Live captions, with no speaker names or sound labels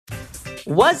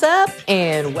What's up,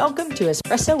 and welcome to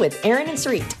Espresso with Aaron and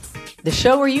Sarit, the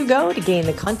show where you go to gain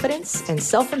the confidence and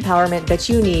self-empowerment that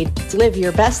you need to live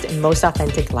your best and most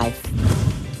authentic life.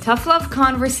 Tough love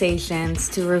conversations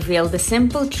to reveal the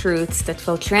simple truths that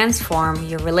will transform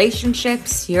your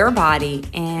relationships, your body,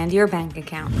 and your bank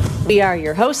account. We are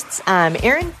your hosts. I'm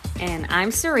Aaron. And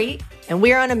I'm Sarit. And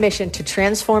we are on a mission to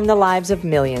transform the lives of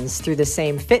millions through the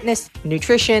same fitness,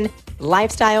 nutrition,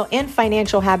 lifestyle, and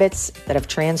financial habits that have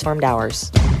transformed ours.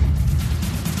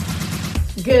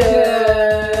 Good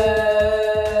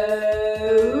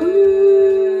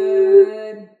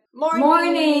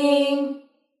morning.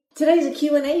 Today's a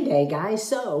Q&A day, guys.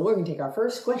 So we're going to take our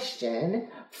first question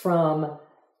from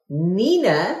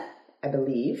Nina, I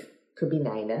believe. Could be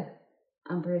Nina.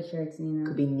 I'm pretty sure it's Nina.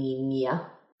 Could be Nina.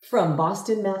 From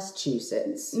Boston,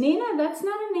 Massachusetts. Nina, that's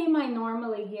not a name I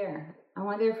normally hear. I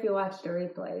wonder if you watch the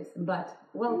replays, but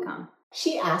welcome.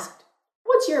 She asked,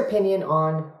 what's your opinion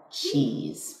on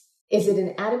cheese? Is it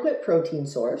an adequate protein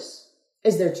source?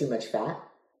 Is there too much fat?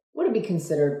 Would it be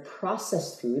considered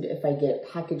processed food if I get it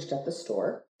packaged at the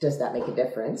store? Does that make a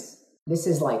difference? This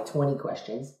is like 20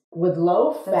 questions. Would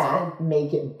low fat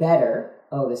make it better?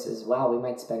 Oh, we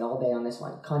might spend all day on this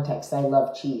one. Context, I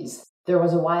love cheese. There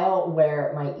was a while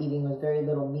where my eating was very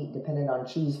little meat dependent on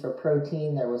cheese for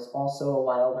protein. There was also a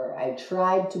while where I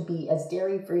tried to be as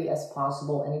dairy-free as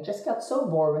possible, and it just got so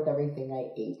bored with everything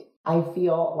I ate. I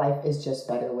feel life is just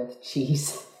better with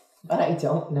cheese, but I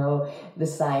don't know the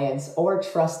science or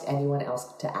trust anyone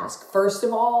else to ask. First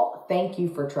of all, thank you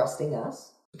for trusting us.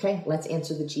 Okay, let's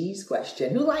answer the cheese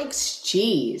question. Who likes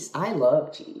cheese? I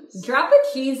love cheese. Drop a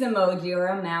cheese emoji or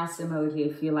a mouse emoji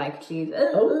if you like cheese.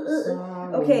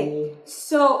 Okay,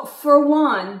 so for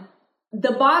one,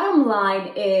 the bottom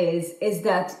line is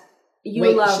that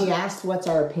she asked what's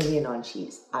our opinion on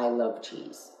cheese. I love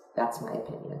cheese. That's my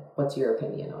opinion. What's your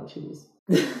opinion on cheese?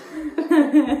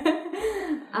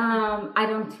 I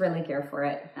don't really care for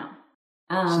it, no.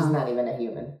 She's not even a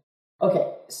human.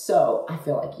 Okay, so I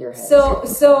feel like your head.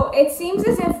 So it seems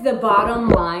as if the bottom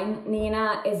line,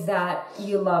 Nina, is that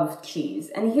you love cheese.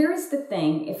 And here's the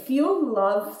thing. If you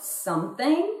love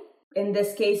something, in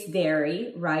this case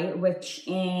dairy, right, which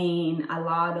in a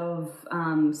lot of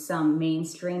some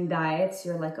mainstream diets,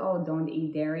 you're like, oh, don't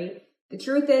eat dairy. The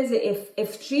truth is,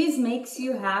 if cheese makes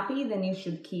you happy, then you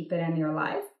should keep it in your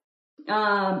life.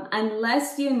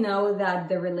 Unless you know that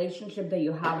the relationship that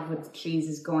you have with cheese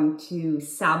is going to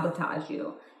sabotage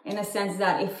you, in a sense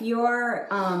that if you're,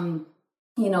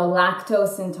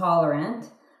 lactose intolerant,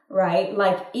 right?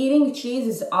 Like eating cheese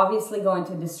is obviously going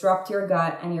to disrupt your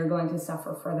gut and you're going to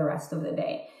suffer for the rest of the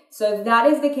day. So if that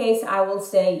is the case, I will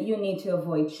say you need to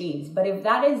avoid cheese. But if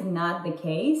that is not the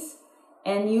case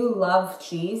and you love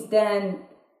cheese, then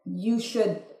you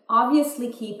should obviously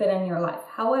keep it in your life.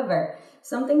 However,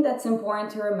 something that's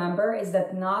important to remember is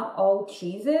that not all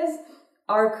cheeses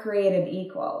are created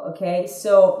equal, okay?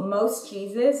 So most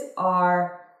cheeses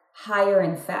are higher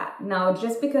in fat. Now,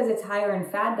 just because it's higher in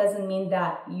fat doesn't mean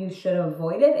that you should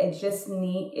avoid it. It just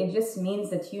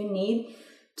means that you need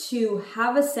to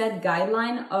have a set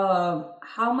guideline of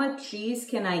how much cheese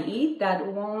can I eat that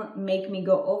won't make me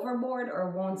go overboard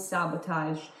or won't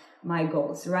sabotage my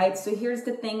goals, right? So here's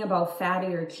the thing about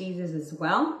fattier cheeses as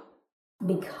well.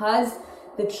 Because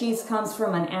the cheese comes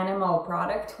from an animal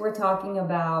product, we're talking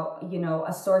about,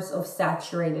 a source of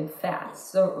saturated fat.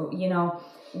 So,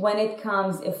 when it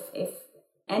comes, if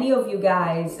any of you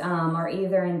guys are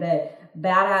either in the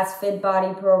Badass Fit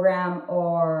Body program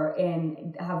or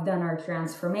have done our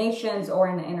transformations or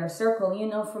in the inner circle,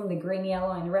 from the green,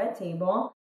 yellow, and red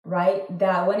table, right?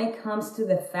 That when it comes to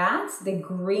the fats, the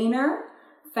greener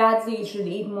fats that you should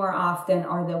eat more often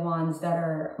are the ones that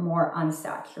are more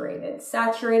unsaturated.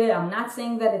 Saturated, I'm not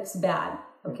saying that it's bad,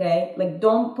 okay? Like,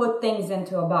 don't put things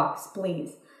into a box,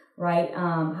 please, right?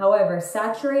 However,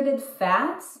 saturated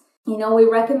fats, we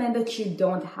recommend that you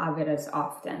don't have it as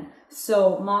often.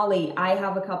 So, Molly, I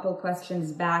have a couple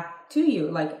questions back to you.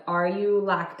 Like, are you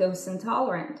lactose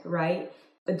intolerant, right?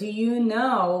 Do you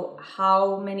know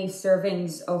how many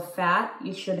servings of fat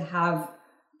you should have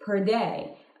per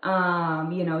day?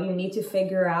 You need to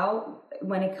figure out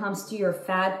when it comes to your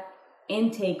fat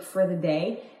intake for the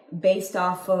day, based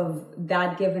off of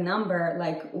that given number,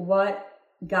 like what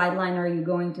guideline are you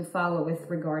going to follow with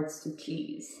regards to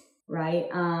cheese, right?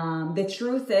 The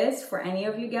truth is, for any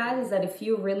of you guys, is that if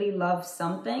you really love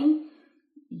something,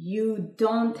 you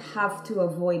don't have to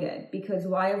avoid it, because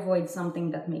why avoid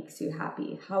something that makes you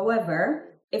happy? However,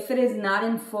 if it is not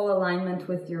in full alignment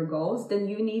with your goals, then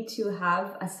you need to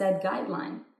have a set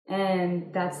guideline.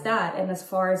 And that's that. And as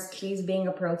far as cheese being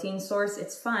a protein source,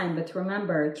 it's fine. But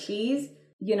remember, cheese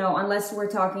you know, unless we're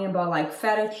talking about like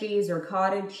feta cheese or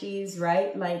cottage cheese,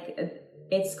 right? Like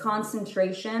its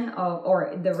concentration of,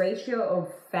 or the ratio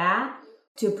of fat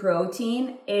to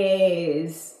protein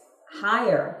is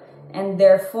higher. And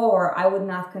therefore, I would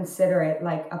not consider it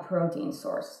like a protein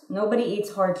source. Nobody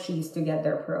eats hard cheese to get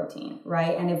their protein,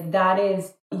 right? And if that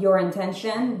is your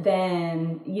intention,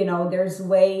 then, you know, there's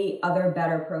way other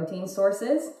better protein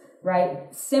sources,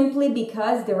 right? Simply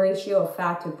because the ratio of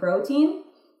fat to protein,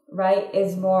 right,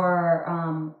 is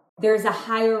more, there's a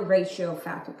higher ratio of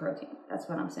fat to protein. That's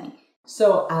what I'm saying.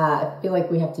 So I feel like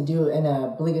we have to do an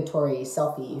obligatory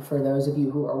selfie for those of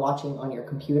you who are watching on your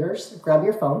computers. Grab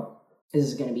your phone. This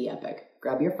is going to be epic.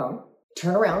 Grab your phone,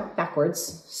 turn around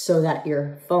backwards so that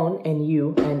your phone and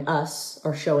you and us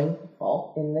are showing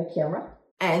all in the camera.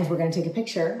 And we're going to take a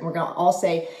picture and we're going to all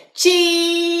say,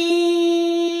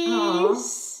 cheese. Aww.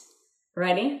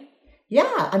 Ready?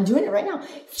 Yeah, I'm doing it right now.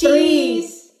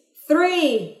 Cheese.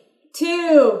 3,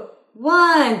 2,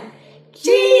 1.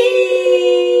 Cheese.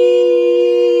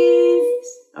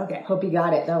 Okay. Hope you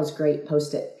got it. That was great.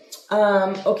 Post it.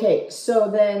 Okay, so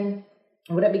then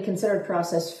would it be considered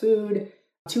processed food?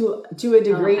 To a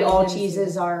degree, all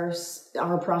cheeses are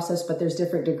processed, but there's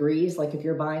different degrees. Like if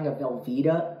you're buying a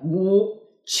Velveeta,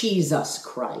 Jesus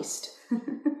Christ.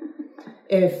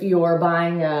 If you're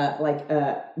buying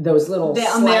those little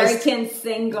American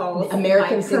singles,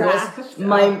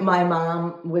 my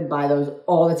mom would buy those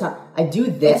all the time. I do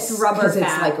this because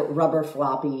it's like a rubber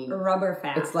floppy. Rubber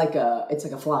fat. It's like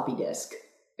a floppy disk,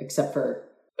 except for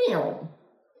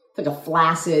it's like a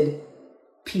flaccid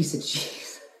piece of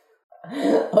cheese.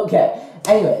 Okay.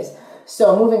 Anyways,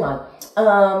 so moving on.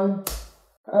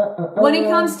 When it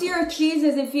comes to your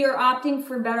cheeses, if you're opting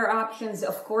for better options,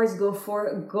 of course, go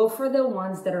for the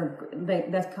ones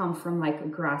that come from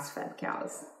like grass-fed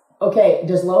cows. Okay.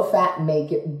 Does low fat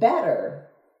make it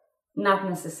better? Not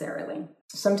necessarily.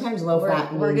 Sometimes low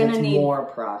fat means it's more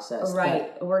processed.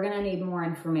 Right. We're gonna need more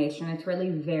information. It really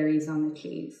varies on the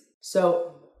cheese.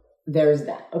 So there's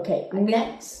that. Okay.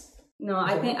 Next. No,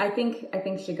 I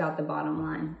think she got the bottom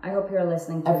line. I hope you're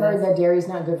listening to I've heard that dairy's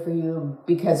not good for you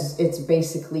because it's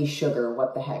basically sugar.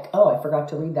 What the heck? Oh, I forgot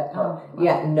to read that part. Oh,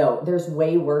 yeah, no, there's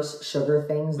way worse sugar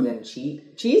things than cheese.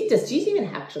 Does cheese even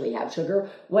actually have sugar?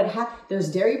 There's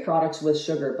dairy products with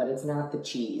sugar, but it's not the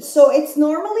cheese. So it's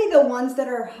normally the ones that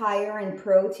are higher in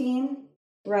protein,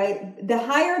 right? The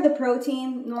higher the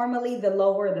protein, normally the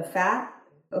lower the fat.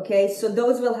 Okay, so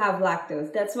those will have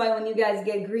lactose. That's why when you guys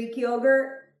get Greek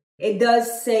yogurt, it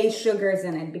does say sugars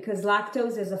in it because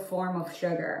lactose is a form of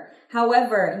sugar.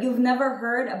 However, you've never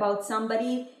heard about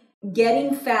somebody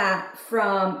getting fat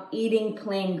from eating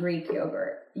plain Greek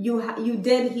yogurt. You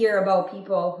did hear about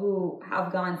people who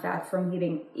have gone fat from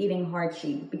eating hard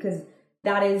cheese because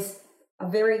that is a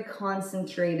very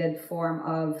concentrated form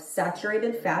of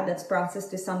saturated fat that's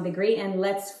processed to some degree. And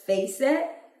let's face it,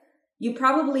 you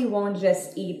probably won't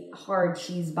just eat hard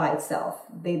cheese by itself.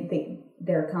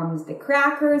 There comes the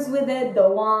crackers with it, the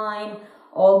wine,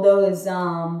 all those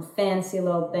fancy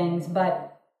little things.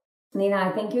 But Nina,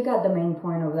 I think you got the main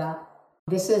point of that.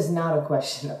 This is not a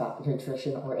question about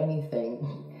nutrition or anything.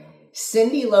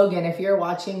 Cindy Logan, if you're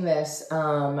watching this,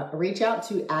 reach out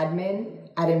to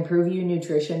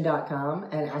admin@improveyonutrition.com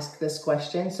and ask this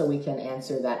question so we can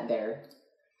answer that there.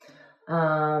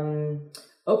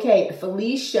 Okay,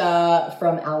 Felicia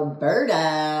from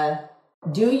Alberta.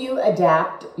 Do you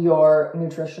adapt your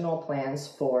nutritional plans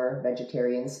for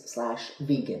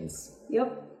vegetarians/vegans?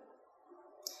 Yep.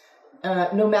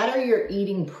 No matter your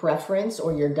eating preference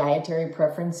or your dietary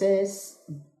preferences,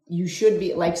 you should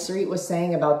be, like Sarit was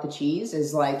saying about the cheese,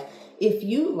 is like, if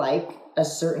you like a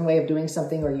certain way of doing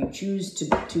something or you choose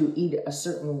to eat a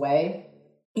certain way,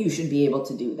 you should be able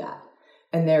to do that.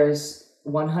 And there's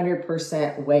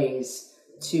 100% ways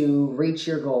to reach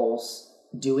your goals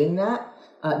doing that.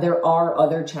 There are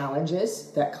other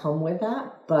challenges that come with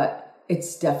that, but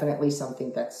it's definitely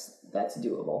something that's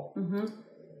doable. Mm-hmm.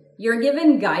 You're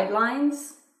given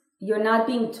guidelines. You're not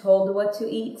being told what to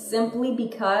eat simply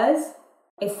because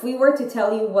if we were to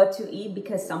tell you what to eat,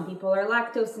 because some people are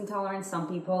lactose intolerant, some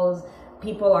people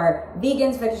are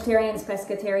vegans, vegetarians,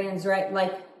 pescatarians, right?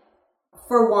 Like,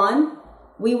 for one,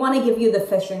 we want to give you the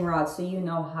fishing rod so you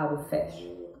know how to fish,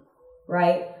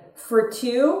 right? For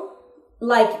two,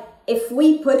 like, if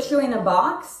we put you in a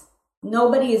box,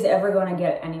 nobody is ever going to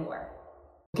get anywhere.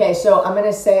 Okay, so I'm going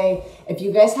to say, if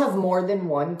you guys have more than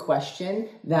one question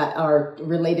that are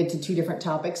related to two different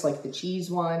topics, like the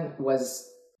cheese one was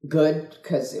good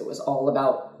because it was all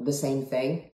about the same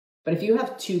thing. But if you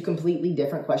have two completely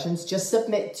different questions, just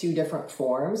submit two different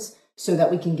forms so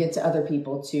that we can get to other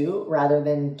people too, rather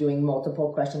than doing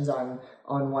multiple questions on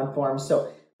one form.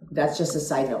 So that's just a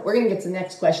side note. We're going to get to the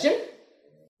next question.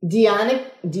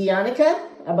 Danica,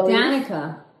 I believe.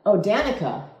 Danica. Oh,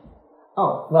 Danica.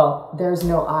 Oh, well, there's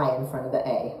no I in front of the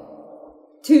A.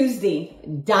 Tuesday.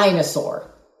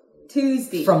 Dinosaur.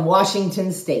 Tuesday. From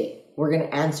Washington State. We're going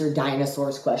to answer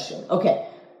Dinosaur's question. Okay.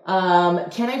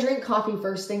 Can I drink coffee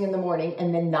first thing in the morning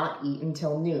and then not eat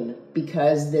until noon?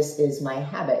 Because this is my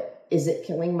habit. Is it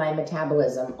killing my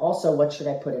metabolism? Also, what should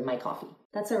I put in my coffee?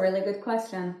 That's a really good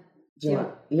question. Do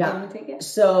you want to take it?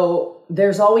 So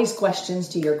there's always questions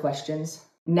to your questions.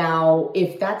 Now,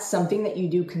 if that's something that you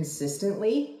do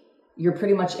consistently, you're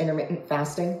pretty much intermittent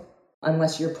fasting,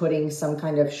 unless you're putting some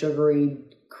kind of sugary,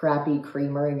 crappy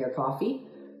creamer in your coffee,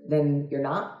 then you're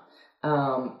not.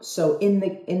 So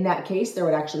in that case, there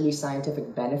would actually be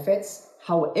scientific benefits.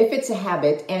 If it's a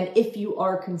habit and if you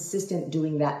are consistent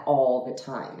doing that all the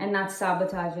time. And not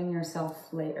sabotaging yourself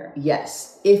later.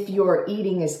 Yes. If your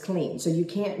eating is clean. So you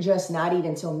can't just not eat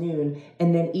until noon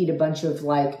and then eat a bunch of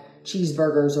like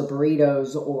cheeseburgers or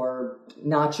burritos or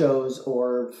nachos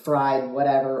or fried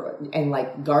whatever and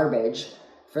like garbage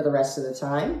for the rest of the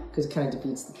time, because it kind of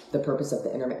defeats the purpose of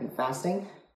the intermittent fasting.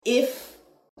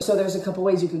 So there's a couple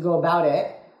ways you could go about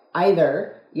it.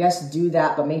 Either, yes, do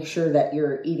that, but make sure that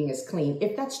your eating is clean.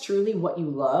 If that's truly what you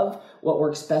love, what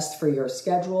works best for your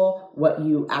schedule, what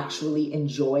you actually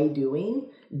enjoy doing,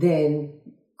 then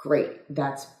great,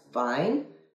 that's fine.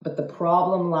 But the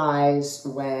problem lies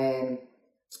when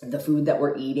the food that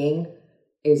we're eating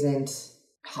isn't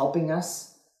helping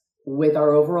us with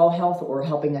our overall health or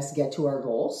helping us get to our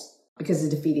goals, because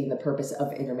it's defeating the purpose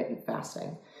of intermittent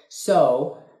fasting.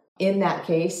 So in that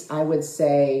case, I would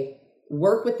say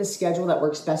work with the schedule that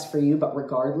works best for you, but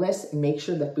regardless, make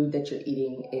sure the food that you're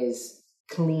eating is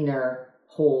cleaner,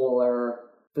 wholer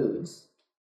foods.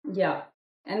 Yeah.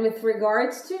 And with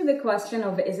regards to the question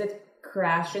of is it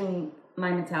crashing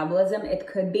my metabolism, it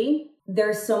could be.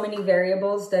 There's so many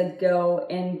variables that go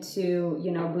into,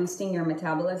 boosting your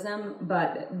metabolism,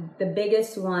 but the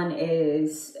biggest one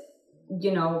is,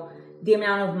 the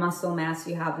amount of muscle mass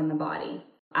you have in the body.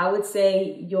 I would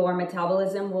say your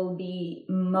metabolism will be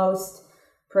most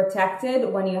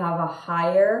protected when you have a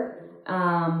higher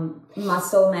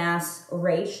muscle mass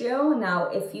ratio. Now,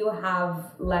 if you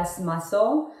have less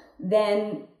muscle,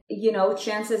 then,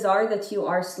 chances are that you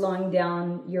are slowing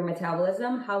down your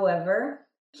metabolism. However,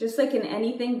 just like in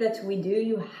anything that we do,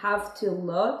 you have to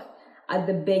look at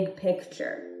the big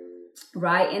picture,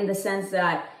 right? In the sense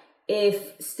that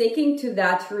if sticking to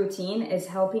that routine is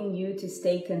helping you to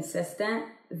stay consistent,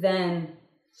 then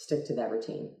stick to that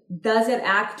routine. Does it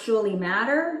actually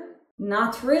matter?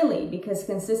 Not really, because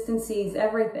consistency is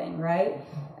everything, right?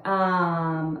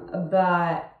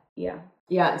 But yeah.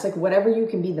 Yeah, it's like whatever you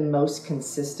can be the most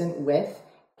consistent with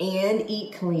and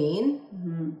eat clean,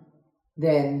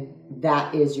 then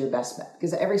that is your best bet.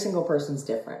 Because every single person's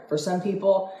different. For some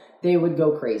people, they would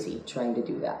go crazy trying to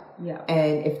do that. Yeah.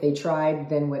 And if they tried,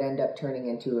 then would end up turning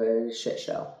into a shit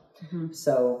show.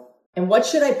 So, and what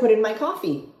should I put in my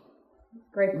coffee?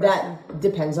 Great question. That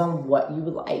depends on what you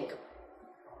like.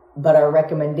 But our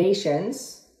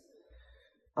recommendations,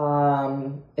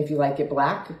 if you like it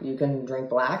black, you can drink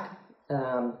black.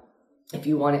 If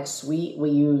you want it sweet,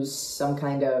 we use some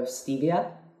kind of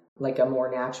stevia, like a more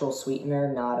natural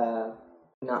sweetener,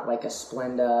 not like a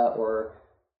Splenda or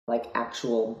like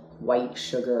actual white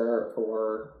sugar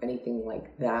or anything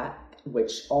like that,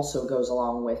 which also goes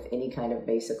along with any kind of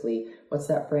basically, what's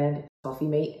that brand? Coffee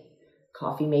Mate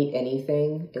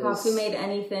anything. Coffee Mate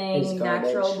anything,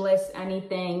 Natural Bliss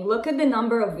anything. Look at the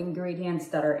number of ingredients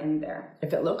that are in there.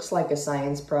 If it looks like a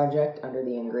science project under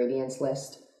the ingredients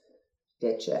list,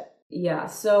 ditch it. Yeah,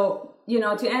 so,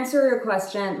 to answer your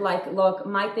question, look,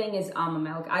 my thing is almond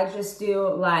milk. I just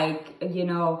do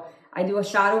I do a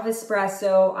shot of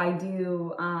espresso. I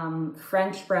do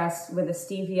French press with a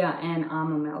stevia and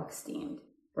almond milk steamed,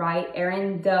 right?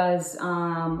 Erin does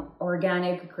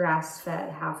organic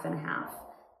grass-fed half and half.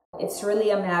 It's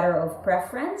really a matter of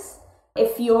preference.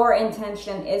 If your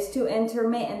intention is to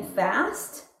intermittent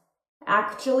fast,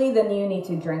 actually, then you need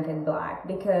to drink it black,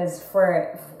 because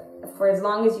for as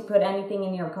long as you put anything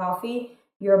in your coffee,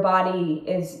 your body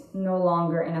is no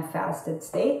longer in a fasted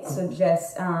state. So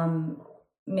just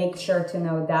make sure to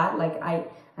know that. I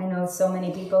know so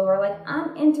many people who are like,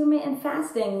 I'm intermittent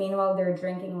fasting. Meanwhile, they're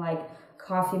drinking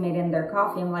Coffee Mate in their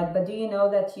coffee. I'm like, but do you know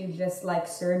that you just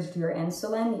surged your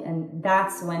insulin? And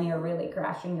that's when you're really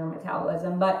crashing your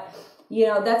metabolism. But,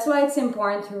 that's why it's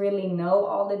important to really know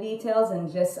all the details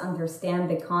and just understand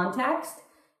the context.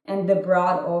 and the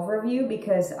broad overview,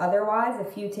 because otherwise,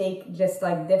 if you take just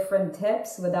like different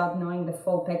tips without knowing the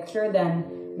full picture,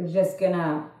 then you're just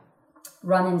gonna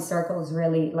run in circles,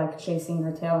 really like chasing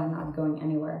your tail and not going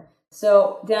anywhere.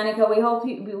 So Danica, we hope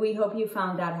you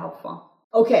found that helpful.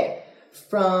 Okay,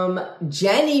 from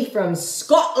Jenny from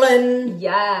Scotland.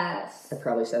 Yes. I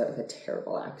probably said that with a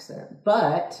terrible accent,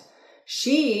 but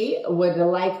she would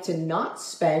like to not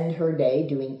spend her day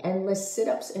doing endless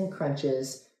sit-ups and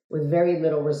crunches with very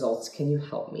little results. Can you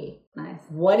help me? Nice.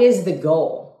 What is the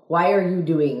goal? Why are you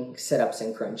doing sit-ups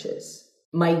and crunches?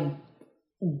 My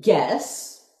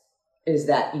guess is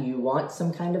that you want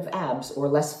some kind of abs or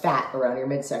less fat around your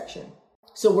midsection.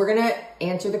 So we're going to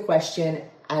answer the question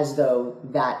as though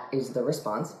that is the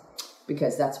response,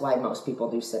 because that's why most people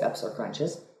do sit-ups or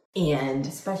crunches. And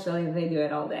especially if they do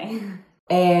it all day.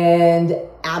 And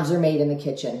abs are made in the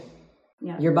kitchen.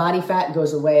 Yeah. Your body fat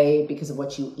goes away because of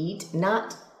what you eat,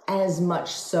 not as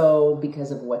much so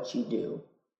because of what you do.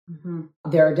 Mm-hmm.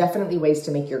 There are definitely ways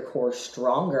to make your core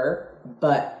stronger,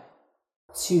 but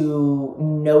to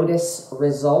notice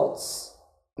results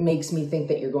makes me think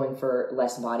that you're going for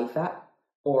less body fat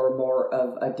or more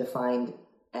of a defined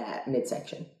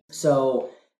midsection. So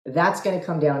that's going to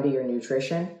come down to your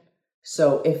nutrition.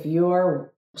 So if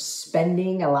you're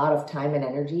spending a lot of time and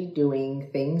energy doing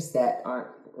things that aren't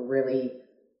really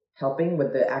helping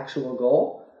with the actual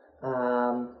goal,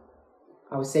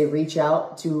 I would say reach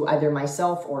out to either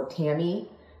myself or Tammy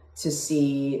to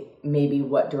see maybe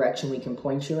what direction we can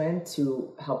point you in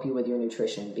to help you with your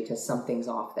nutrition, because something's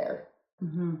off there.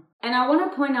 Mm-hmm. And I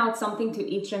want to point out something to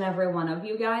each and every one of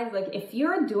you guys. Like, if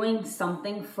you're doing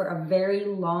something for a very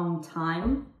long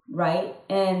time, right,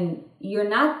 and you're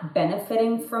not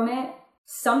benefiting from it,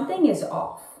 something is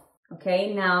off.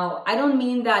 Okay, now I don't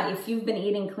mean that if you've been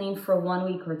eating clean for 1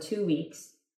 week or 2 weeks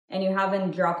and you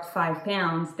haven't dropped 5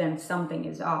 pounds, then something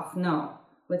is off. No.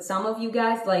 With some of you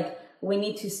guys, like, we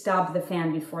need to stop the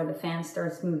fan before the fan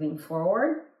starts moving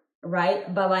forward,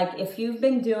 right? But like, if you've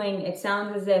been doing, it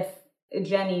sounds as if,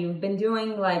 Jenny, you've been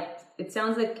doing like, it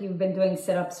sounds like you've been doing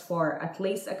sit-ups for at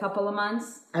least a couple of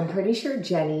months. I'm pretty sure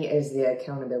Jenny is the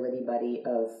accountability buddy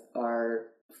of our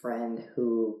friend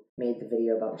who made the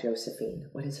video about Josephine.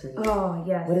 What is her name? Oh,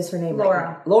 yes. What is her name?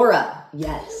 Laura. Right? Laura,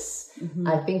 yes. Mm-hmm.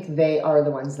 I think they are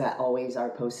the ones that always are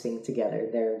posting together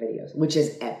their videos, which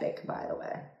is epic, by the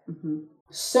way. Mm-hmm.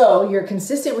 So you're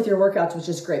consistent with your workouts, which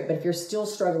is great. But if you're still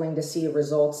struggling to see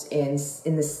results in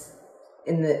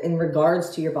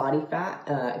regards to your body fat,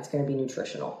 it's going to be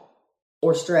nutritional,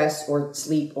 or stress, or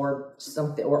sleep, or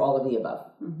something, or all of the above.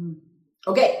 Mm-hmm.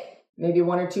 Okay, maybe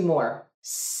 1 or 2 more.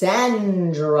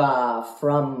 Sandra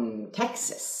from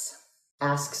Texas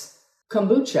asks,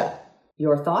 kombucha,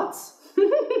 your thoughts?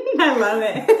 I love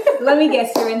it. Let me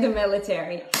guess, you're in the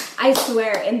military. I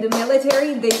swear, in the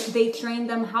military, they train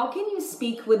them, how can you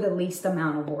speak with the least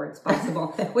amount of words possible?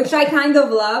 Which I kind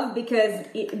of love, because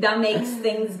that makes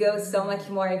things go so much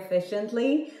more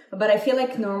efficiently. But I feel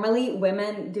like normally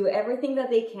women do everything that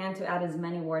they can to add as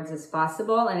many words as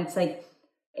possible. And it's like,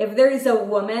 if there is a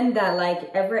woman that like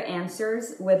ever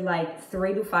answers with like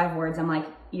 3 to 5 words, I'm like,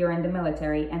 you're in the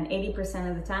military. And 80%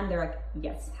 of the time, they're like,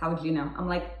 yes, how'd you know? I'm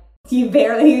like, you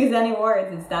barely use any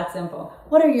words. It's that simple.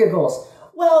 What are your goals?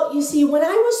 Well, you see, when I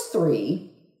was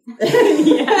 3,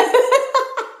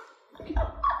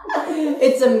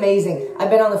 it's amazing. I've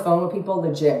been on the phone with people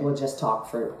legit will just talk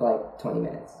for like 20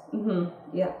 minutes.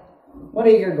 Mm-hmm. Yeah. What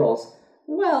are your goals?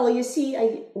 Well, you see,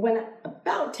 when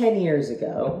about 10 years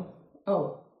ago,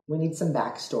 we need some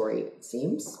backstory, it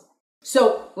seems.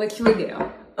 So, which we do.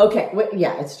 Okay,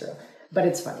 yeah, it's true, but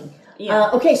it's funny.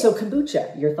 Yeah. Okay, so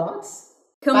kombucha, your thoughts?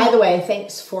 By the way,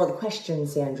 thanks for the question,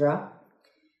 Sandra.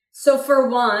 So for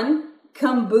one,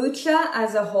 kombucha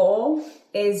as a whole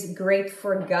is great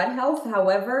for gut health.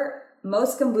 However,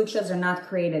 most kombuchas are not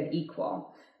created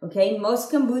equal. Okay,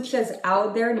 most kombuchas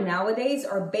out there nowadays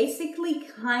are basically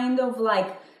kind of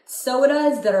like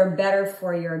sodas that are better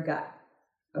for your gut.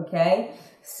 Okay,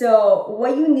 so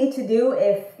what you need to do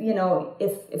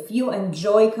if you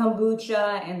enjoy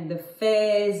kombucha and the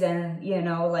fizz and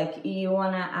like you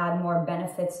want to add more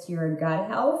benefits to your gut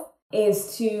health,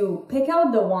 is to pick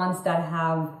out the ones that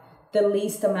have the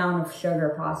least amount of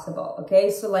sugar possible. Okay,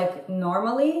 so like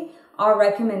normally our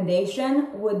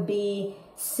recommendation would be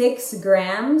 6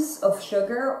 grams of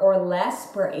sugar or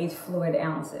less per 8 fluid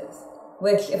ounces.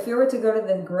 Which, if you were to go to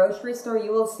the grocery store,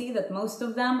 you will see that most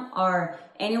of them are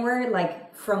anywhere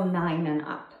like from 9 and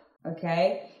up,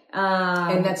 okay?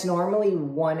 And that's normally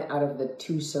 1 out of the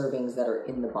 2 servings that are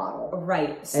in the bottle.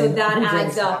 Right. So And that who adds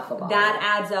drinks half a up. bottle? That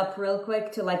adds up real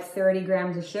quick to like 30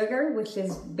 grams of sugar, which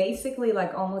is basically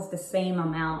like almost the same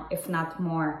amount, if not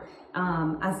more,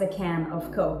 as a can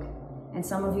of Coke. And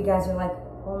some of you guys are like,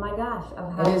 oh my gosh,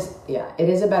 I've had it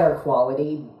is a better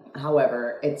quality.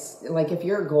 However, it's like if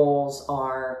your goals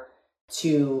are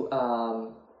to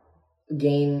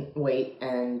gain weight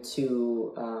and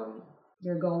to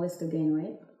your goal is to gain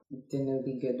weight. then it would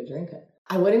be good to drink it.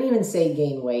 I wouldn't even say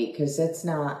gain weight because it's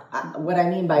not. What I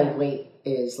mean by weight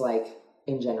is like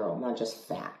in general, not just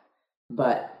fat,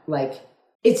 but like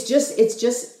it's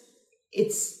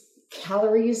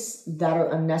calories that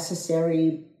are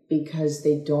unnecessary because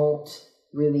they don't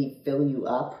really fill you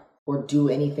up or do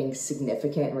anything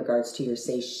significant in regards to your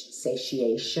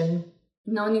satiation.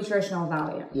 No nutritional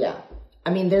value. Yeah. I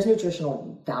mean, there's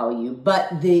nutritional value,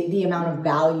 but the amount of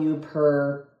value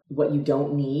per what you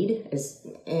don't need is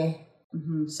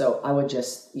So I would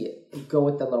just go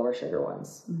with the lower sugar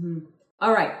ones.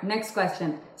 All right, next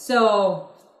question.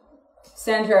 So,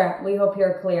 Sandra, we hope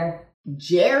you're clear.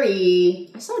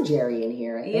 Jerry. I saw Jerry in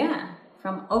here. I think. Yeah,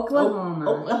 from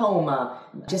Oklahoma. Oklahoma.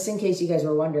 Just in case you guys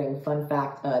were wondering, fun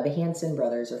fact, the Hanson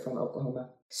brothers are from Oklahoma.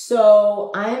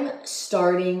 So I'm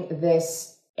starting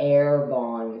this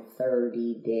Arbonne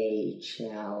 30-day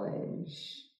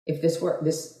challenge. If this were,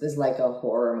 this is like a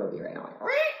horror movie right now.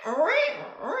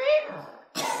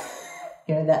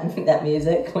 You know that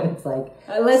music when it's like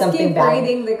let's something keep bad.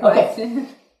 reading the question. Okay.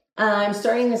 I'm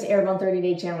starting this Arbonne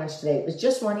 30-day challenge today. It was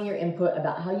just wanting your input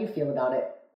about how you feel about it.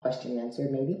 Question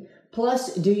answered, maybe.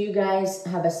 Plus, do you guys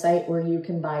have a site where you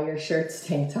can buy your shirts,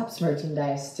 tank tops,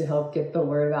 merchandise to help get the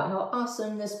word about how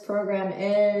awesome this program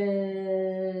is?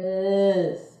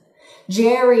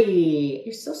 Jerry,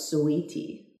 you're so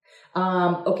sweetie.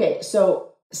 Okay,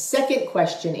 so second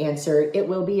question answered. It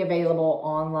will be available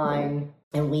online,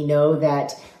 and we know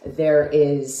that there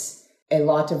is a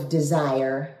lot of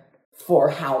desire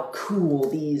for how cool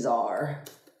these are.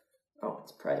 Oh,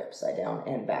 it's probably upside down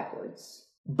and backwards.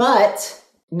 But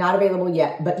not available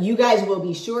yet. But you guys will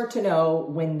be sure to know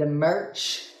when the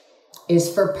merch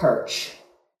is for perch.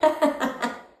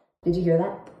 Did you hear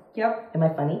that? Yep. Am I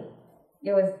funny?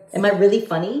 It was. Am I really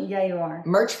funny? Yeah, you are.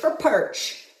 Merch for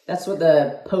perch. That's what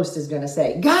the post is going to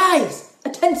say. Guys,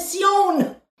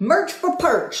 attention! Merch for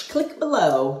perch. Click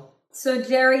below. So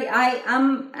Jerry, I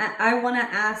want to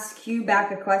ask you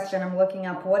back a question. I'm looking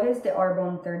up what is the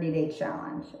Arbonne 30-day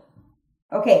challenge.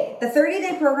 Okay, the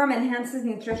 30-day program enhances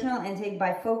nutritional intake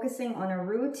by focusing on a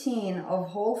routine of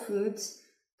whole foods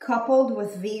coupled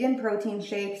with vegan protein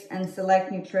shakes and select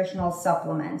nutritional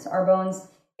supplements. Arbonne's,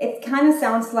 it kind of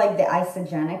sounds like the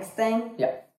Isagenix thing.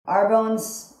 Yep.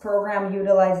 Arbonne's program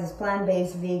utilizes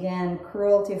plant-based, vegan,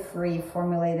 cruelty-free,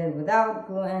 formulated without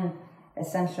gluten,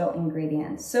 essential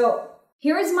ingredients. So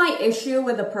here's my issue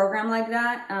with a program like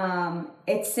that.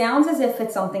 It sounds as if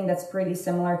it's something that's pretty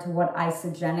similar to what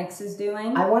Isagenix is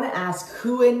doing. I want to ask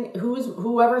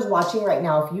whoever's watching right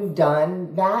now, if you've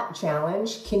done that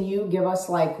challenge, can you give us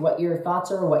like what your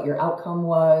thoughts are, what your outcome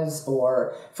was,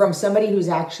 or from somebody who's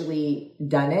actually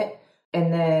done it?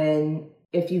 And then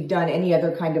if you've done any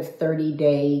other kind of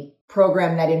 30-day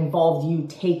program that involved you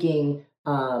taking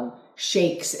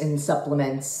shakes and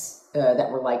supplements that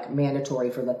were like mandatory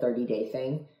for the 30-day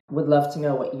thing. Would love to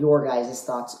know what your guys'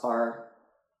 thoughts are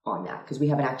on that, because we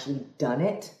haven't actually done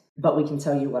it, but we can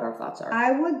tell you what our thoughts are.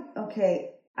 I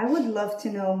would love to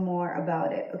know more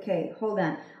about it. Okay, hold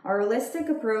on. Our holistic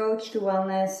approach to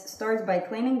wellness starts by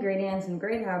clean ingredients and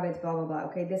great habits, blah, blah, blah.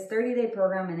 Okay, this 30-day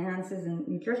program enhances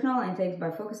nutritional intake by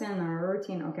focusing on our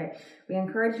routine. Okay, we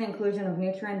encourage the inclusion of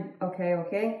nutrient.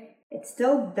 Okay. It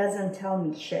still doesn't tell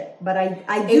me shit, but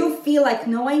I do feel like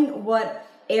knowing what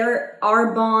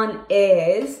Arbonne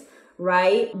is,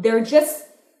 right? They're just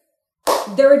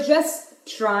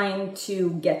trying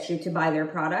to get you to buy their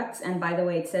products. And by the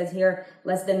way, it says here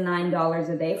less than $9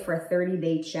 a day for a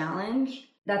 30-day challenge.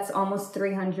 That's almost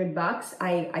 $300.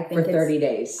 I think for 30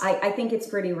 days. I think it's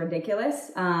pretty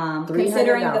ridiculous.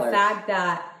 Considering the fact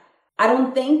that I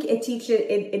don't think it teaches,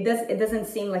 it doesn't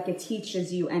seem like it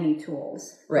teaches you any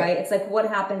tools, right? It's like what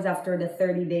happens after the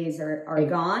 30 days are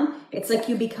gone. It's like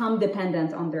you become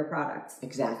dependent on their products.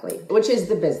 Exactly. Which is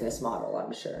the business model,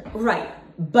 I'm sure. Right.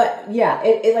 But yeah,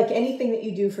 it like anything that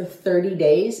you do for 30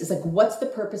 days is like, what's the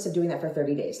purpose of doing that for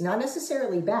 30 days? Not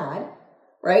necessarily bad,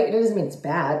 right? It doesn't mean it's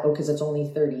bad, because it's only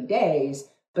 30 days.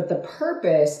 But the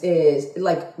purpose is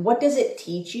like, what does it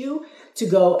teach you to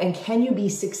go, and can you be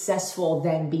successful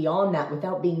then beyond that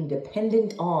without being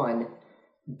dependent on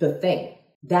the thing?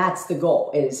 That's the goal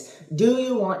is, do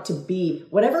you want to be,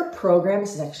 whatever program,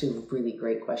 this is actually a really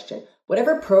great question,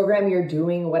 whatever program you're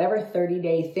doing, whatever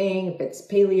 30-day thing, if it's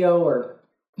paleo or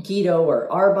keto or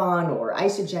Arbonne or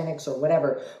Isagenix or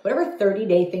whatever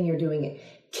 30-day thing you're doing,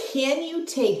 can you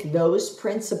take those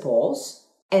principles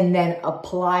and then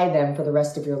apply them for the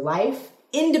rest of your life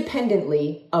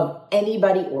independently of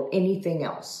anybody or anything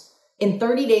else? In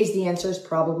 30 days, the answer is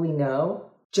probably no.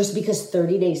 Just because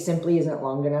 30 days simply isn't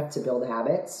long enough to build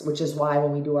habits, which is why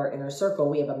when we do our inner circle,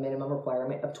 we have a minimum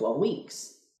requirement of 12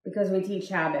 weeks. Because we teach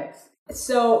habits.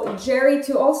 So, Jerry,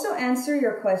 to also answer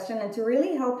your question and to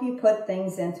really help you put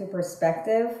things into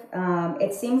perspective,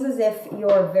 it seems as if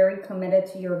you're very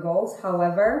committed to your goals.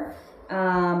 However,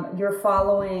 you're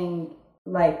following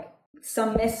like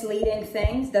some misleading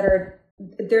things that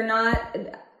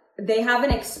they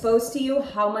haven't exposed to you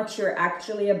how much you're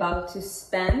actually about to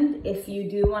spend if you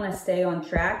do want to stay on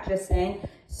track. Just saying.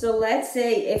 So let's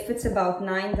say if it's about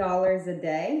 $9 a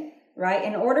day, right?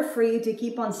 In order for you to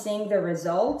keep on seeing the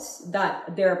results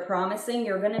that they're promising,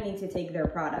 you're going to need to take their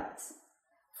products.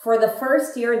 For the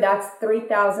first year, that's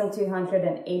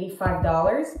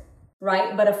 $3,285,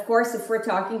 right? But of course, if we're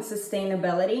talking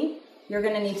sustainability, you're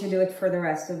going to need to do it for the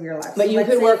rest of your life. But you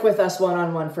could work with us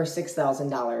one-on-one for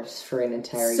 $6,000 for an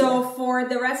entire year. So for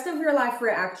the rest of your life, we're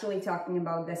actually talking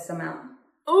about this amount.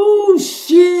 Oh,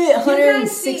 shit.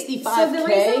 $165K. So the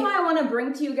reason why I want to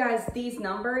bring to you guys these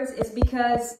numbers is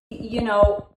because, you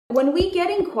know, when we get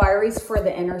inquiries for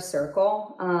the inner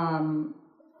circle,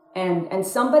 and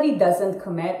somebody doesn't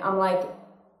commit, I'm like,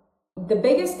 the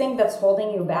biggest thing that's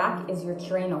holding you back is your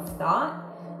train of thought.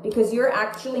 Because you're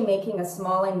actually making a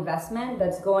small investment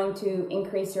that's going to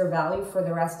increase your value for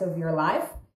the rest of your life.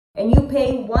 And you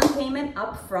pay one payment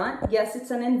up front. Yes,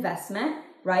 it's an investment,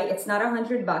 right? It's not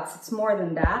 $100, it's more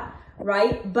than that,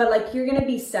 right? But like you're gonna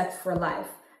be set for life.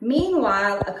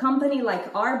 Meanwhile, a company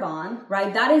like Arbonne,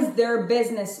 right? That is their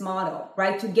business model,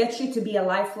 right? To get you to be a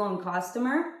lifelong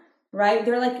customer, right?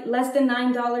 They're like less than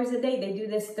 $9 a day. They do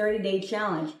this 30-day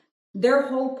challenge. Their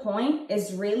whole point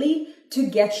is really to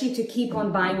get you to keep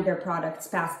on buying their products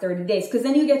past 30 days. Because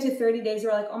then you get to 30 days,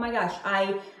 you're like, oh my gosh,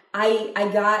 I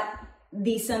got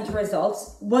decent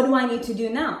results. What do I need to do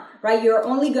now? Right? You're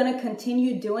only going to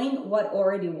continue doing what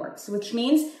already works, which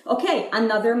means, okay,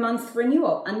 another month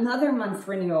renewal.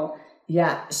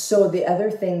 Yeah. So the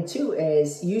other thing too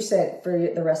is you said for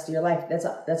the rest of your life, that's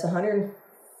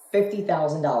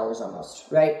 $150,000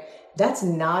 almost, right? That's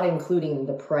not including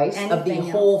the price of the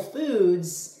Whole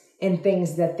Foods and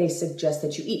things that they suggest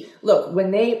that you eat. Look,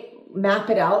 when they map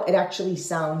it out, it actually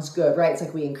sounds good, right? It's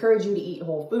like we encourage you to eat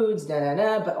whole foods,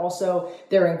 but also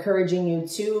they're encouraging you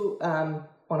to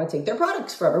want to take their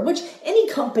products forever, which any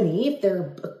company, if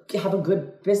they have a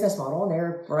good business model and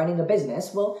they're running a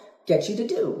business, will get you to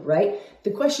do, right?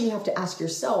 The question you have to ask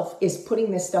yourself is,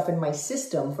 putting this stuff in my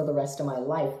system for the rest of my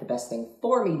life the best thing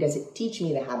for me? Does it teach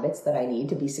me the habits that I need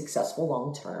to be successful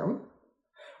long term?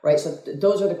 Right? So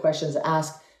those are the questions to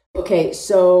ask. Okay,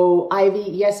 so Ivy,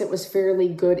 yes, it was fairly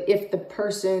good. If the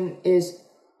person is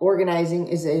organizing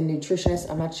is a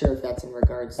nutritionist, I'm not sure if that's in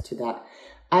regards to that.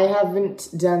 I haven't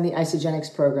done the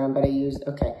Isagenix program, but I used,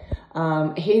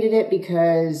 hated it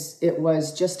because it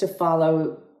was just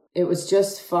follow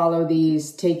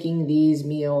taking these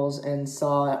meals and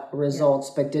saw results,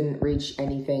 but didn't reach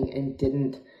anything and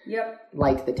didn't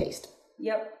like the taste.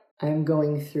 Yep. I'm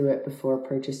going through it before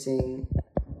purchasing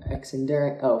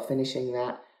finishing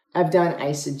that. I've done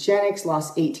Isagenix,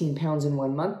 lost 18 pounds in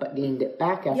 1 month, but gained it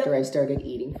back after I started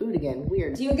eating food again.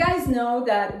 Weird. Do you guys know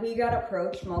that we got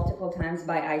approached multiple times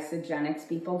by Isagenix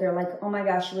people? They're like, oh my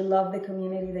gosh, we love the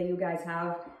community that you guys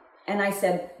have. And I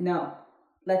said, no.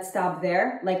 Let's stop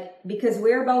there. Because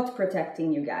we're about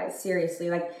protecting you guys. Seriously.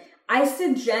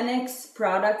 Isagenix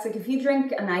products, if you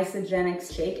drink an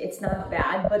Isagenix shake, it's not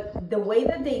bad. But the way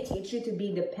that they teach you to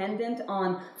be dependent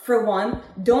on, for one,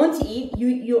 don't eat.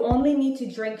 You only need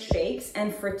to drink shakes.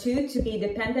 And for two, to be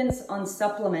dependent on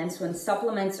supplements when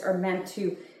supplements are meant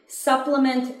to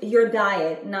supplement your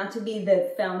diet, not to be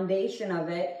the foundation of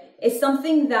it, is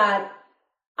something that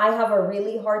I have a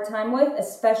really hard time with,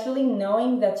 especially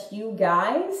knowing that you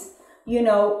guys,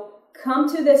 come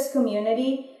to this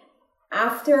community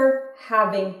after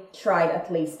having tried at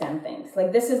least 10 things.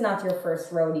 This is not your first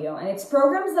rodeo. And it's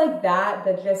programs like that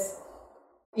just...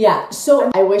 Yeah, so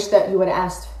I wish that you would have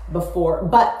asked before.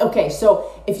 But, okay,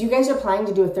 so if you guys are planning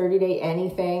to do a 30-day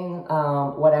anything,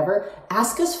 whatever,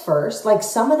 ask us first.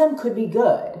 Some of them could be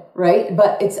good, right?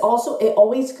 But it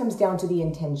always comes down to the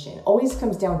intention. Always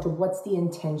comes down to what's the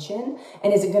intention,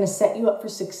 and is it going to set you up for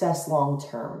success long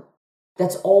term?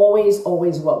 That's always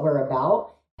what we're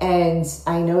about. And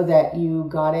I know that you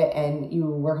got it and you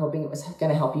were hoping it was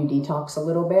going to help you detox a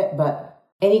little bit, but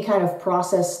any kind of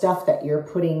processed stuff that you're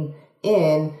putting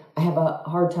in, I have a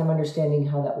hard time understanding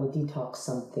how that will detox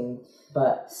something.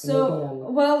 But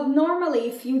well, normally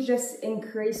if you just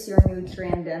increase your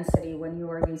nutrient density when you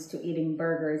are used to eating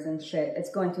burgers and shit, it's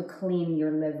going to clean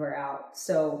your liver out.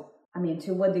 So, I mean,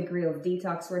 to what degree of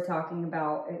detox we're talking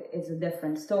about is a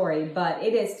different story, but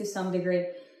it is to some degree.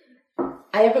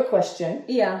 I have a question.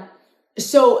 Yeah.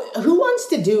 So who wants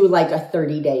to do like a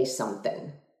 30-day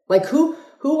something? Like who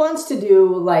wants to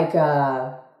do like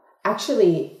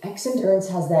actually X Endurance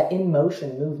has that in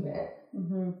motion movement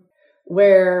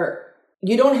where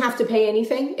you don't have to pay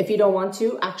anything if you don't want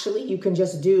to. Actually, you can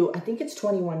just do, I think it's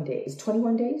 21 days.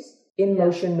 21 days in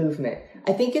motion movement.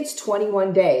 I think it's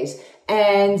 21 days.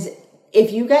 And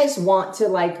if you guys want to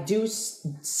like do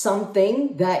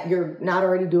something that you're not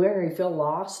already doing or you feel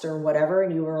lost or whatever,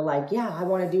 and you were like, yeah, I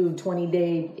want to do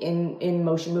 20-day in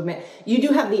motion movement, you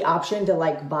do have the option to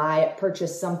like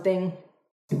purchase something,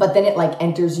 but then it like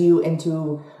enters you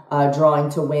into drawing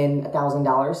to win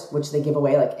 $1,000, which they give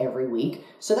away like every week.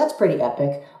 So that's pretty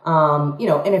epic.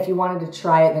 And if you wanted to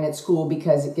try it, then it's cool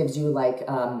because it gives you like,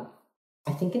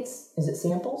 I think is it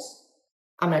samples?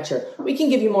 I'm not sure. We can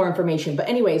give you more information. But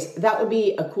anyways, that would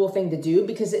be a cool thing to do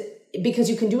because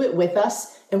you can do it with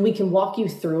us and we can walk you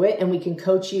through it and we can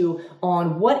coach you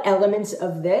on what elements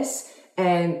of this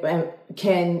and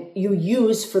can you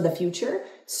use for the future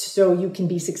so you can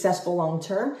be successful long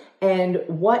term, and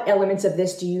what elements of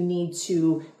this do you need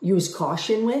to use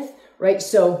caution with, right?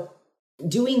 So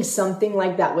doing something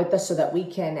like that with us so that we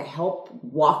can help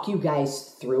walk you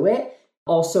guys through it.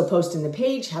 Also posting the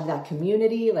page, have that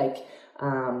community, like,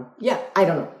 I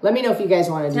don't know. Let me know if you guys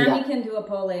want to do that. Tammy can do a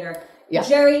poll later. Yeah.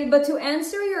 Jerry, but to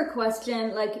answer your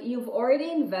question, like you've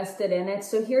already invested in it.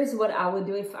 So here's what I would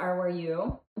do if I were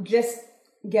you. Just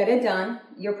get it done.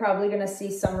 You're probably going to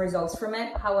see some results from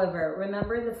it. However,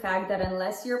 remember the fact that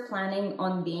unless you're planning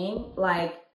on being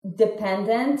like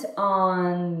dependent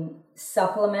on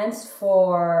supplements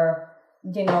for,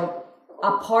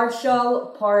 a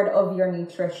partial part of your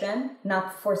nutrition,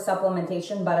 not for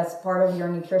supplementation, but as part of your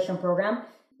nutrition program,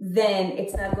 then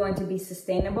it's not going to be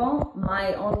sustainable.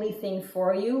 My only thing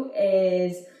for you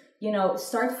is,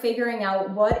 start figuring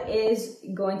out what is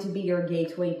going to be your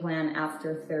gateway plan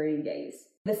after 30 days.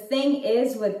 The thing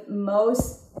is with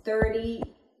most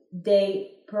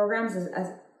 30-day programs,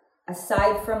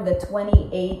 aside from the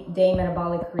 28-day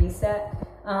metabolic reset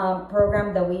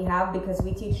program that we have, because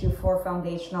we teach you 4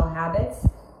 foundational habits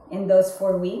in those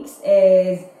 4 weeks,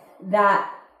 is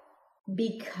that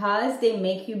because they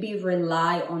make you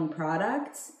rely on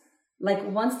products, like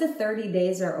once the 30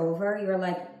 days are over, you're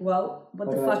like, well, what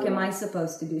the fuck am I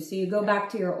supposed to do? So you go back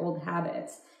to your old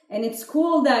habits. And it's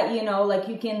cool that,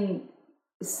 you can,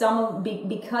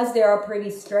 because they are pretty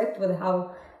strict with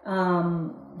how,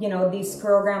 these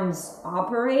programs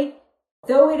operate.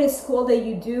 Though it is cool that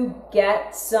you do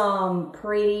get some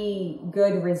pretty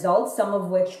good results, some of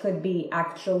which could be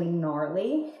actually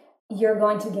gnarly, you're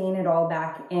going to gain it all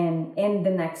back in the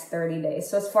next 30 days.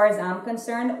 So as far as I'm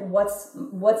concerned, what's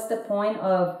the point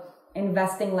of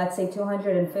investing, let's say,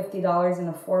 $250 in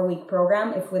a 4-week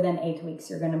program if within 8 weeks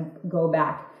you're going to go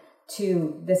back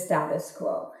to the status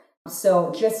quo?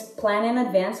 So just plan in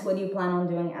advance what you plan on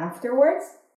doing afterwards.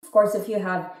 Of course, if you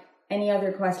have any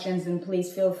other questions, then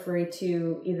please feel free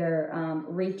to either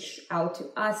reach out to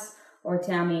us or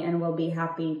Tammy, and we'll be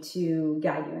happy to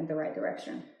guide you in the right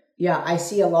direction. Yeah, I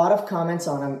see a lot of comments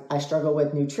on I struggle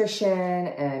with nutrition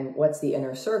and what's the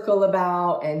Inner Circle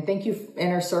about. And thank you,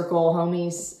 Inner Circle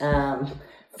homies,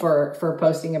 for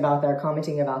posting about that or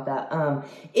commenting about that.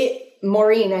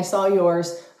 Maureen, I saw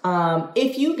yours.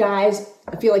 If you guys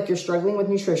feel like you're struggling with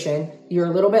nutrition, you're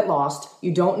a little bit lost,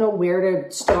 you don't know where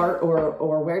to start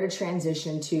or where to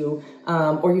transition to,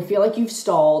 or you feel like you've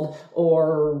stalled,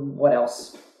 or what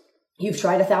else? You've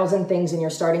tried 1,000 things and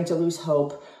you're starting to lose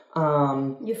hope.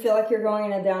 You feel like you're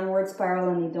going in a downward spiral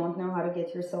and you don't know how to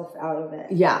get yourself out of it.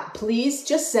 Yeah, please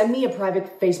just send me a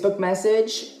private Facebook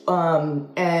message,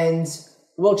 and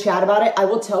we'll chat about it. I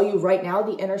will tell you right now,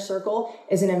 the Inner Circle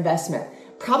is an investment.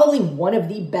 Probably one of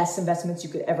the best investments you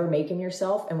could ever make in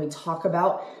yourself. And we talk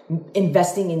about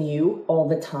investing in you all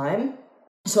the time.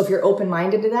 So if you're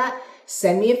open-minded to that,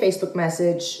 send me a Facebook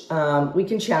message. We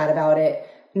can chat about it.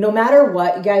 No matter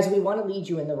what, you guys, we want to lead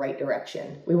you in the right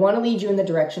direction. We want to lead you in the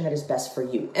direction that is best for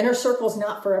you. Inner Circle is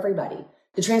not for everybody.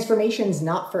 The transformation is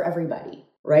not for everybody,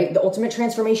 right? The Ultimate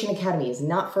Transformation Academy is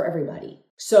not for everybody.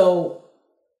 So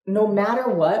no matter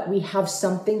what, we have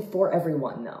something for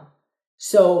everyone though.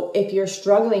 So if you're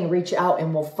struggling, reach out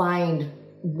and we'll find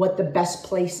what the best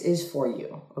place is for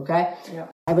you. Okay. Yeah.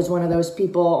 I was one of those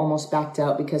people almost backed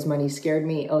out because money scared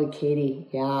me. Oh, Katie.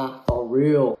 Yeah. For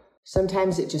real.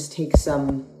 Sometimes it just takes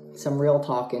some real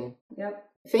talking. Yep.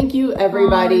 Thank you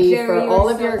everybody Jerry, for all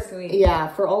of so your sweet.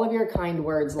 for all of your kind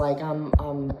words. Like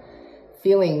I'm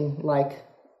feeling like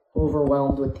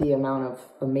overwhelmed with the amount of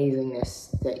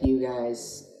amazingness that you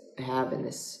guys have in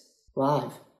this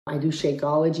live. I do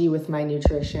Shakeology with my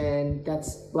nutrition.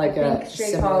 That's like I think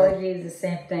Shakeology is the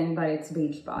same thing, but it's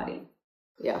Beachbody.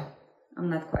 Yeah. I'm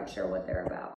not quite sure what they're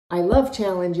about. I love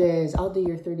challenges. I'll do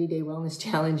your 30-day wellness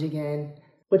challenge again.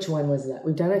 Which one was that?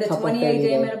 We've done a couple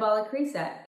 28-day metabolic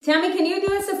reset. Tammy, can you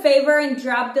do us a favor and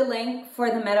drop the link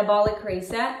for the metabolic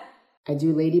reset? I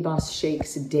do Lady Boss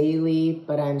shakes daily,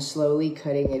 but I'm slowly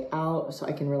cutting it out so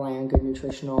I can rely on good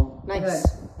nutritional. Nice.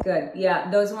 Good. Yeah,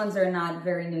 those ones are not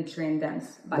very nutrient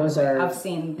dense. I've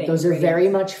seen those are very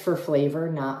much for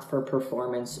flavor, not for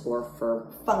performance or for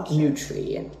function,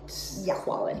 nutrient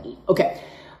quality. Okay.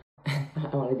 I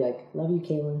want to be like, love you,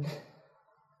 Kaylin,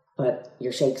 but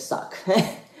your shakes suck.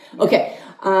 Okay.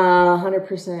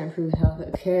 100% improved health.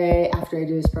 Okay. After I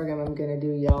do this program, I'm gonna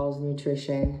do y'all's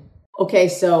nutrition. Okay,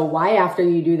 so why after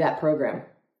you do that program?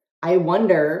 I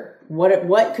wonder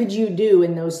what could you do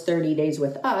in those 30 days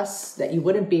with us that you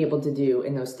wouldn't be able to do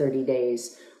in those 30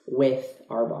 days with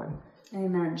Arbonne?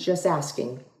 Amen. Just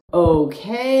asking.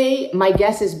 Okay, my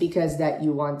guess is because that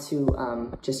you want to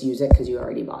just use it because you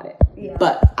already bought it. Yeah.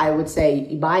 But I would say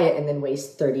you buy it and then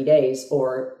waste 30 days,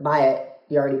 or buy it,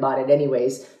 you already bought it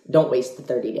anyways. Don't waste the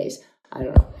 30 days. I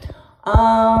don't know.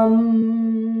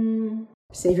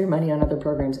 Save your money on other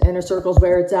programs. Inner Circle's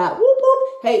where it's at. Whoop, whoop.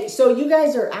 Hey, so you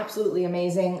guys are absolutely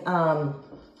amazing.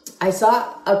 I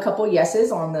saw a couple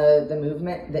yeses on the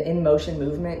movement, the In Motion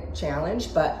movement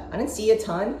challenge, but I didn't see a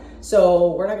ton.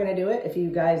 So we're not going to do it if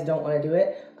you guys don't want to do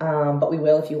it. But we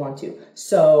will if you want to.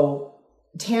 So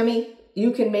Tammy,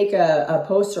 you can make a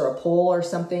post or a poll or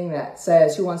something that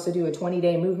says who wants to do a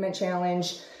 20-day movement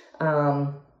challenge.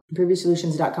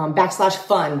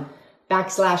 ImproveYourSolutions.com/fun.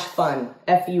 /fun,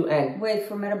 F-U-N. Wait,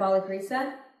 for metabolic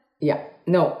reset? Yeah,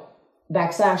 no,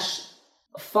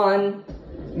 /fun,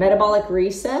 metabolic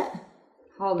reset.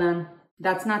 Hold on,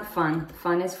 that's not fun.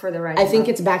 Fun is for the right. I think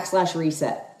it's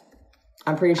 /reset.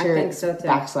 I'm pretty sure I think it's so too.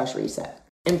 /reset.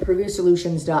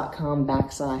 ImproveYourSolutions.com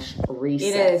 /reset.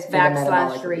 It is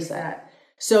 /reset.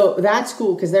 So that's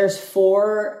cool because there's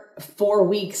four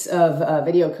weeks of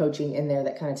video coaching in there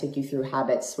that kind of take you through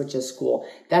habits, which is cool.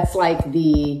 That's like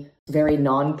the very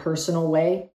non-personal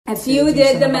way. If you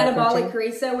did the metabolic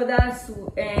reset with us,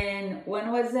 and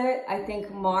when was it? I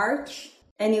think March.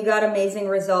 And you got amazing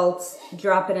results.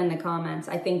 Drop it in the comments.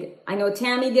 I know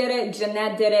Tammy did it,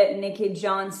 Jeanette did it, Nikki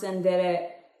Johnson did it.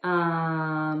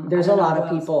 There's a lot of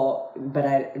people, but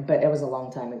it was a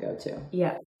long time ago too.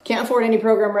 Yeah. Can't afford any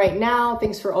program right now.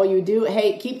 Thanks for all you do.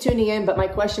 Hey, keep tuning in, but my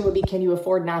question would be, can you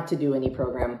afford not to do any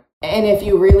program? And if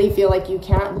you really feel like you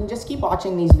can't, then just keep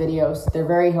watching these videos. They're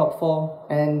very helpful,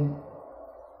 and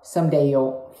someday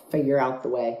you'll figure out the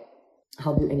way.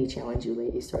 I'll do any challenge you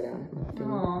ladies throw down.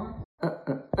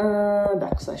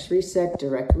 /reset,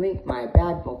 direct link, my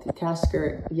bad,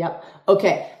 multitasker. Yep.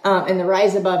 Okay. And the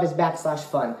rise above is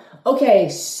 /fun. Okay.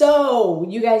 So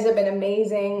you guys have been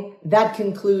amazing. That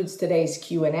concludes today's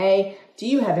Q&A. Do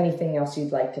you have anything else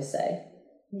you'd like to say?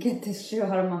 Get this shit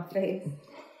out of my face.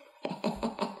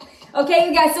 Okay,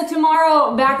 you guys. So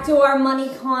tomorrow, back to our money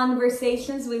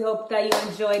conversations. We hope that you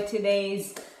enjoyed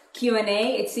today's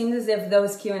Q&A. It seems as if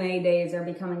those Q&A days are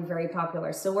becoming very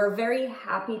popular. So we're very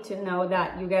happy to know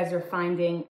that you guys are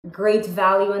finding great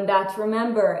value in that.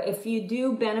 Remember, if you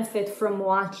do benefit from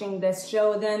watching this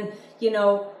show, then,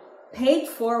 pay it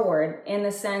forward in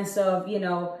the sense of,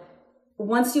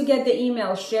 once you get the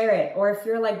email, share it. Or if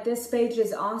you're like, this page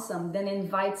is awesome, then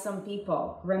invite some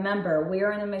people. Remember, we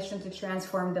are on a mission to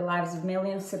transform the lives of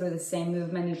millions through the same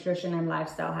movement, nutrition, and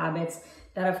lifestyle habits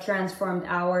that have transformed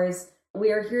ours.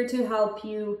 We are here to help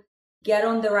you get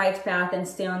on the right path and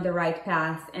stay on the right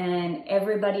path, and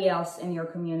everybody else in your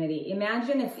community.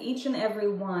 Imagine if each and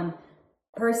every one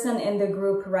person in the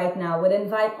group right now would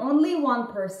invite only one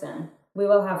person. We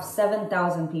will have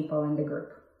 7,000 people in the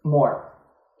group. More.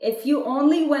 If you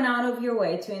only went out of your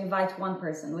way to invite one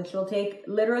person, which will take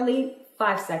literally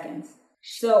 5 seconds.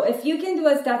 So if you can do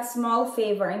us that small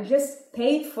favor and just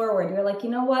pay it forward, you're like, you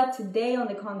know what, today on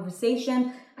the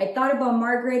conversation, I thought about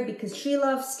Margaret because she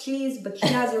loves cheese, but she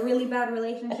has a really bad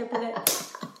relationship with it.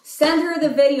 Send her the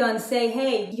video and say,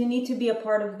 hey, you need to be a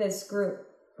part of this group,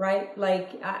 right?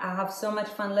 Like, I have so much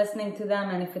fun listening to them.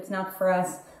 And if it's not for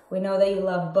us, we know that you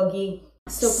love Boogie.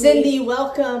 So Cindy,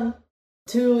 welcome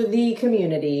to the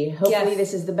community. Hopefully Yes.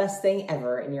 this is the best thing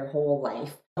ever in your whole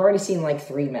life. I've already seen like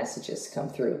 3 messages come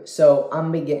through, so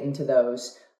I'm gonna be getting to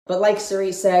those. But like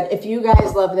Sarit said, if you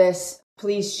guys love this,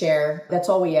 please share. That's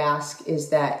all we ask, is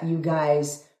that you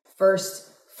guys first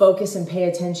focus and pay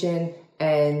attention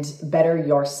and better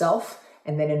yourself,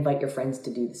 and then invite your friends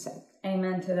to do the same.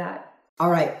 Amen to that. All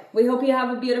right. We hope you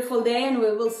have a beautiful day, and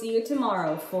we will see you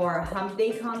tomorrow for Hump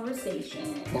Day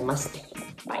Conversation. Namaste.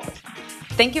 Bye.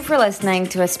 Thank you for listening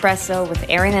to Espresso with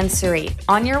Erin and Sarit.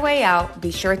 On your way out,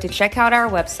 be sure to check out our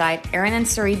website,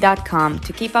 erinandsarit.com,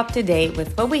 to keep up to date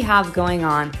with what we have going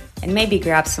on and maybe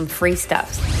grab some free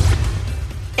stuff.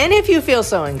 And if you feel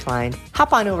so inclined,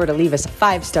 hop on over to leave us a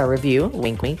 5-star review,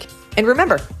 wink wink. And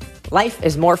remember, life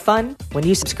is more fun when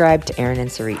you subscribe to Erin and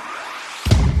Sarit.